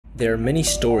There are many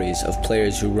stories of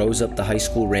players who rose up the high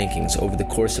school rankings over the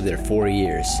course of their 4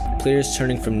 years. Players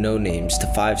turning from no-names to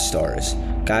 5 stars.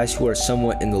 Guys who are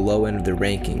somewhat in the low end of their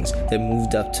rankings that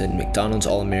moved up to McDonald's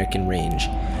All-American range.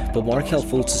 But Markelle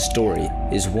Fultz's story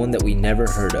is one that we never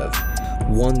heard of.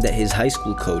 One that his high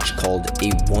school coach called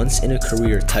a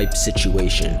once-in-a-career type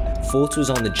situation. Fultz was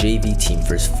on the JV team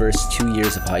for his first 2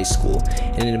 years of high school,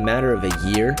 and in a matter of a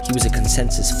year, he was a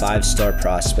consensus 5-star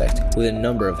prospect with a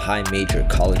number of high major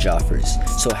college offers.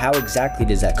 So how exactly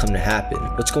does that come to happen?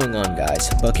 What's going on, guys?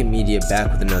 Bucket Media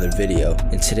back with another video,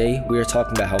 and today we are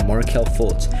talking about how Markelle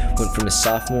Fultz went from a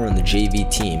sophomore on the JV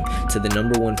team to the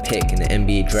 #1 pick in the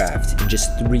NBA draft in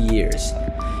just 3 years.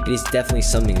 It is definitely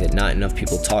something that not enough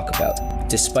people talk about,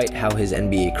 despite how his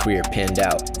NBA career panned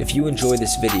out. If you enjoy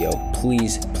this video,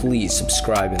 please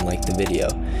subscribe and like the video.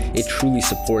 It truly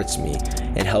supports me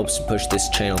and helps push this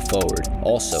channel forward.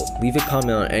 Also, leave a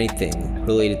comment on anything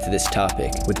related to this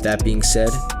topic. With that being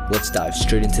said, let's dive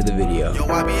straight into the video. Yo,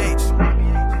 YBH.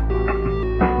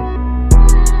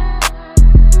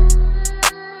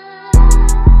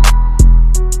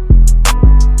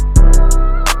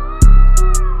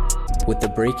 With the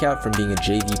breakout from being a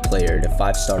JV player to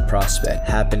 5-star prospect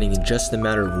happening in just a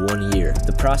matter of 1 year,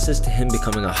 the process to him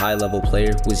becoming a high-level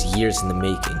player was years in the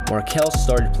making. Markelle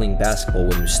started playing basketball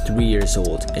when he was 3 years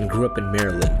old and grew up in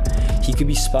Maryland. He could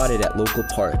be spotted at local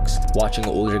parks, watching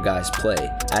older guys play.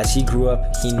 As he grew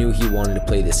up, he knew he wanted to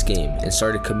play this game and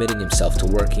started committing himself to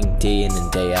working day in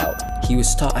and day out. He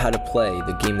was taught how to play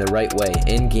the game the right way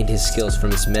and gained his skills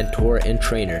from his mentor and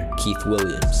trainer, Keith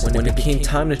Williams. When it became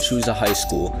time to choose a high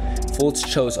school, Fultz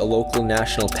chose a local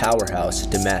national powerhouse,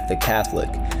 DeMatha Catholic,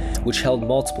 which held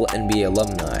multiple NBA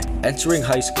alumni. Entering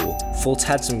high school, Fultz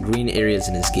had some green areas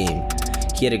in his game.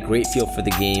 He had a great feel for the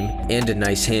game and a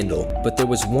nice handle, but there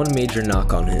was one major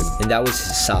knock on him, and that was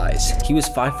his size. He was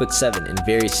 5'7" and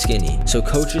very skinny, so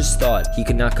coaches thought he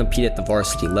could not compete at the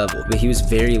varsity level, but he was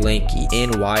very lanky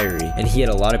and wiry, and he had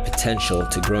a lot of potential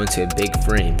to grow into a big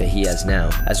frame that he has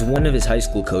now. As one of his high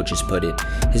school coaches put it,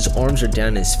 his arms are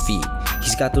down his feet.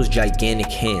 He's got those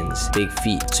gigantic hands, big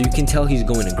feet, so you can tell he's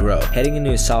going to grow. Heading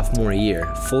into his sophomore year,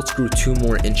 Fultz grew 2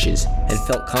 more inches and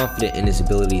felt confident in his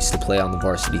abilities to play on the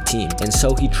varsity team, and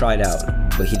so he tried out,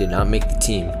 but he did not make the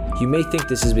team. You may think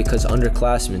this is because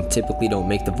underclassmen typically don't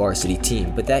make the varsity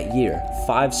team, but that year,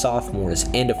 5 sophomores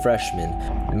and a freshman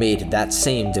made that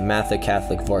same DeMatha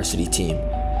Catholic varsity team.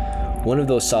 One of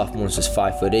those sophomores was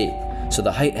 5'8", so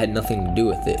the height had nothing to do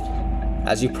with it.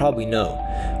 As you probably know,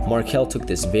 Markelle took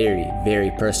this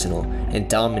very personal and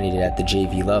dominated at the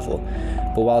JV level,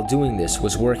 but while doing this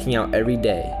was working out every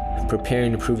day,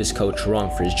 preparing to prove his coach wrong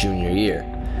for his junior year.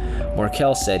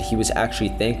 Markelle said he was actually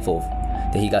thankful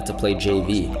that he got to play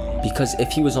JV, because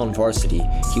if he was on varsity,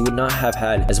 he would not have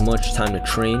had as much time to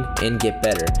train and get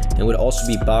better, and would also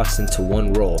be boxed into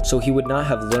one role, so he would not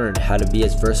have learned how to be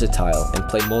as versatile and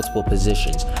play multiple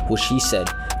positions, which he said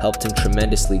helped him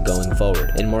tremendously going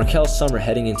forward. In Markelle's summer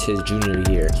heading into his junior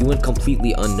year, he went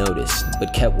completely unnoticed,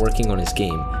 but kept working on his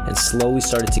game, and slowly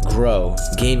started to grow,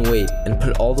 gain weight, and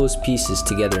put all those pieces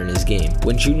together in his game.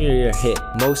 When junior year hit,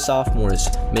 most sophomores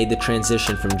made the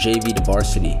transition from JV to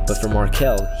varsity, but for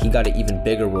Markelle, he got an even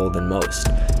bigger role than most.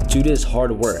 Due to his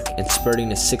hard work and spurting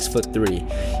to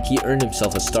 6'3", he earned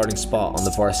himself a starting spot on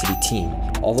the varsity team.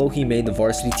 Although he made the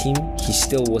varsity team, he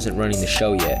still wasn't running the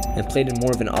show yet, and played in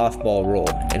more of an off-ball role,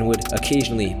 and would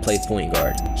occasionally play point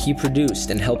guard. He produced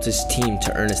and helped his team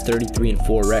to earn a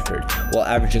 33-4 record, while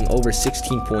averaging over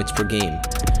 16 points per game.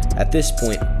 At this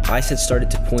point, eyes had started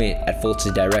to point at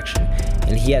Fultz's direction,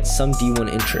 and he had some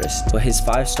D1 interest, but his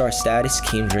 5-star status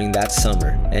came during that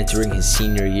summer, entering his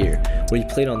senior year, where he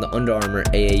played on the Under Armour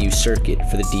AAU circuit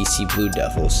for the DC Blue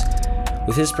Devils.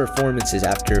 With his performances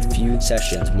after a few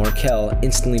sessions, Markelle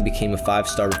instantly became a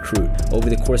 5-star recruit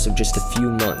over the course of just a few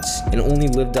months, and only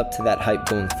lived up to that hype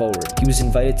going forward. He was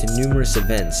invited to numerous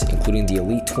events, including the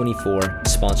Elite 24,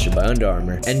 sponsored by Under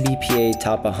Armour, NBPA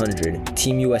Top 100,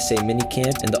 Team USA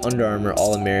Minicamp, and the Under Armour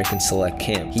All-American Select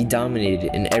Camp. He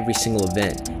dominated in every single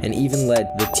event, and even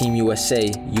led the Team USA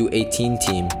U18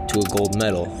 team to a gold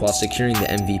medal while securing the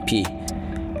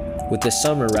MVP. With the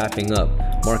summer wrapping up,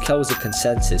 Markelle was a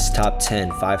consensus top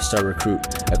 10 5-star recruit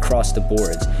across the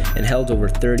boards and held over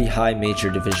 30 high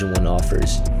major Division I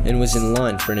offers, and was in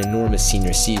line for an enormous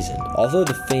senior season. Although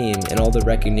the fame and all the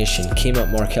recognition came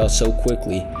at Markelle so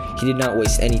quickly, he did not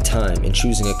waste any time in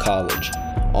choosing a college.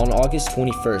 On August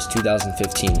 21st,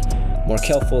 2015,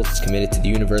 Markelle Fultz committed to the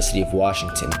University of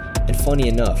Washington, and funny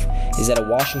enough is that a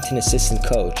Washington assistant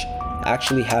coach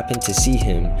actually happened to see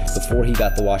him before he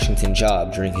got the Washington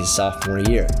job during his sophomore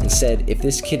year and said if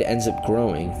this kid ends up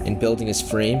growing and building his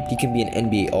frame, he can be an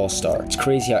NBA All-Star. It's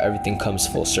crazy how everything comes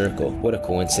full circle. What a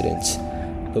coincidence.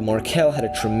 But Markelle had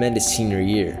a tremendous senior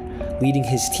year, leading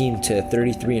his team to a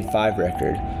 33-5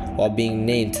 record, while being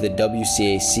named to the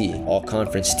WCAC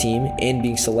All-Conference team and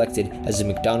being selected as a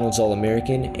McDonald's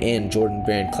All-American and Jordan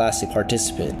Brand Classic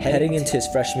participant. Heading into his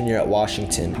freshman year at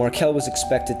Washington, Markelle was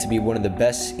expected to be one of the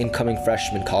best incoming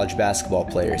freshman college basketball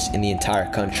players in the entire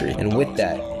country, and with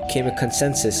that came a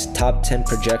consensus top 10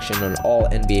 projection on all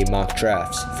NBA mock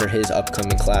drafts for his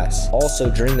upcoming class. Also,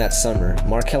 during that summer,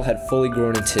 Markelle had fully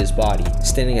grown into his body,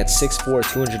 standing at 6'4",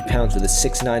 200 pounds with a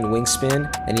 6'9"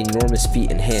 wingspan and enormous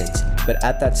feet and hands. But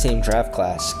at that same draft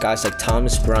class, guys like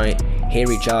Thomas Bryant,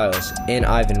 Harry Giles, and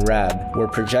Ivan Rabb were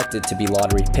projected to be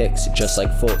lottery picks, just like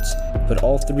Fultz, but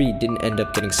all three didn't end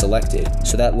up getting selected,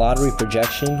 so that lottery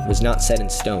projection was not set in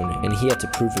stone, and he had to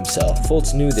prove himself.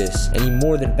 Fultz knew this, and he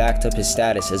more than backed up his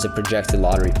status as a projected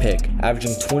lottery pick,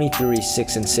 averaging 23,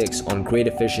 6, and 6 on great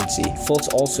efficiency.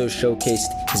 Fultz also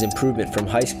showcased his improvement from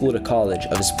high school to college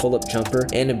of his pull-up jumper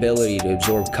and ability to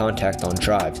absorb contact on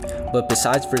drives. But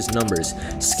besides for his numbers,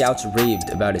 scouts raved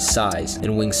about his size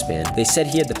and wingspan. They said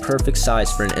he had the perfect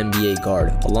size for an NBA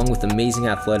guard, along with amazing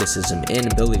athleticism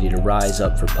and ability to rise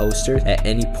up for posters at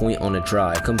any point on a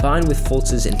drive. Combined with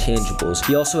Fultz's intangibles,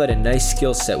 he also had a nice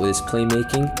skill set with his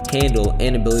playmaking, handle,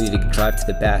 and ability to drive to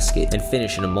the basket and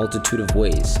finish in a multitude of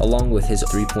ways, along with his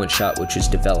three-point shot, which was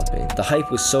developing. The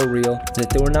hype was so real that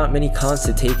there were not many cons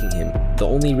to taking him. The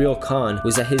only real con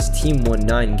was that his team won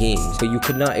 9 games, but you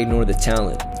could not ignore the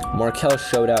talent. Markelle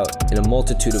showed out in a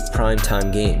multitude of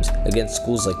primetime games against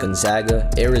schools like Gonzaga,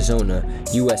 Arizona,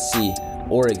 USC,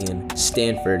 Oregon,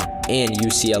 Stanford, and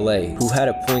UCLA, who had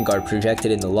a point guard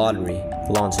projected in the lottery,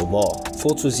 Lonzo Ball.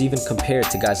 Fultz was even compared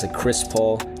to guys like Chris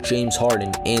Paul, James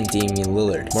Harden, and Damian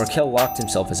Lillard. Markelle locked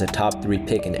himself as a top 3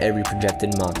 pick in every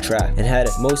projected mock draft, and had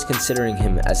most considering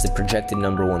him as the projected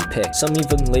 #1 pick. Some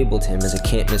even labeled him as a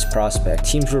can't-miss prospect.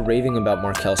 Teams were raving about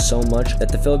Markelle so much that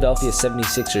the Philadelphia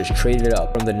 76ers traded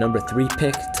up from the #3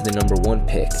 pick to the #1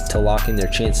 pick to lock in their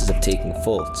chances of taking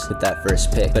Fultz with that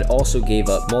first pick, but also gave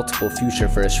up multiple future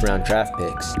first-round draft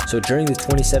picks. So during the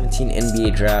 2017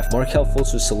 NBA draft, Markelle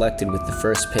Fultz was selected with the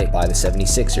first pick by the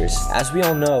 76ers. As we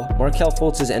all know, Markelle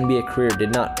Fultz's NBA career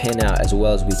did not pan out as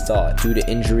well as we thought due to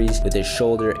injuries with his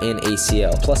shoulder and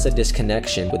ACL, plus a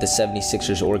disconnection with the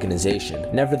 76ers organization.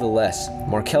 Nevertheless,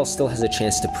 Markelle still has a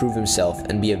chance to prove himself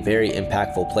and be a very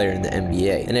impactful player in the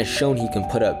NBA, and has shown he can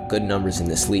put up good numbers in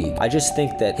this league. I just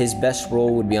think that his best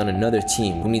role would be on another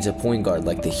team who needs a point guard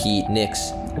like the Heat,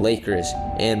 Knicks, Lakers,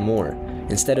 and more,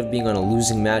 instead of being on a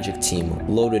losing Magic team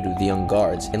loaded with young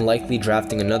guards and likely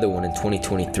drafting another one in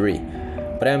 2023.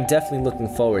 But I am definitely looking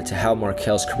forward to how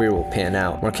Markelle's career will pan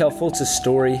out. Markelle Fultz's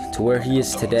story to where he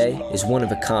is today is one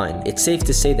of a kind. It's safe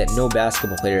to say that no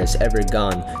basketball player has ever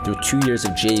gone through 2 years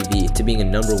of JV to being a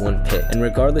 #1 pick. And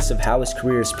regardless of how his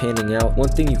career is panning out, one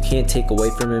thing you can't take away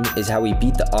from him is how he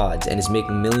beat the odds and is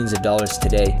making millions of dollars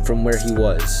today from where he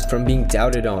was. From being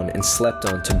doubted on and slept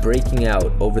on to breaking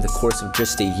out over the course of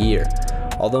just a year.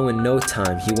 Although in no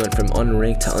time he went from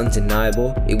unranked to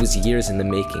undeniable, it was years in the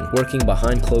making, working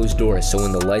behind closed doors so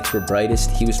when the lights were brightest,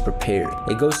 he was prepared.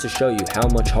 It goes to show you how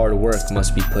much hard work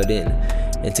must be put in,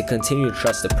 and to continue to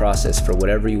trust the process for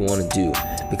whatever you want to do,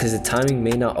 because the timing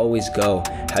may not always go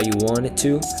how you want it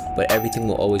to, but everything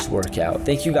will always work out.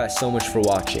 Thank you guys so much for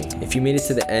watching. If you made it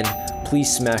to the end,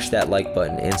 please smash that like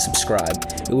button and subscribe.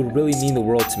 It would really mean the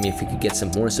world to me if we could get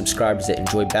some more subscribers that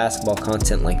enjoy basketball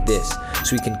content like this,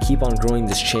 so we can keep on growing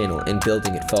this channel and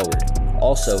building it forward.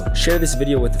 Also, share this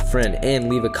video with a friend and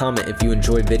leave a comment if you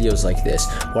enjoy videos like this,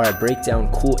 where I break down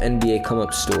cool NBA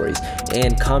come-up stories,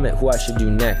 and comment who I should do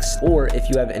next, or if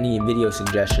you have any video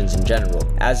suggestions in general.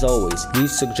 As always, leave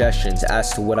suggestions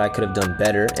as to what I could have done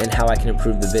better and how I can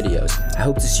improve the videos. I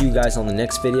hope to see you guys on the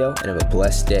next video, and have a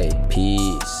blessed day.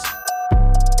 Peace.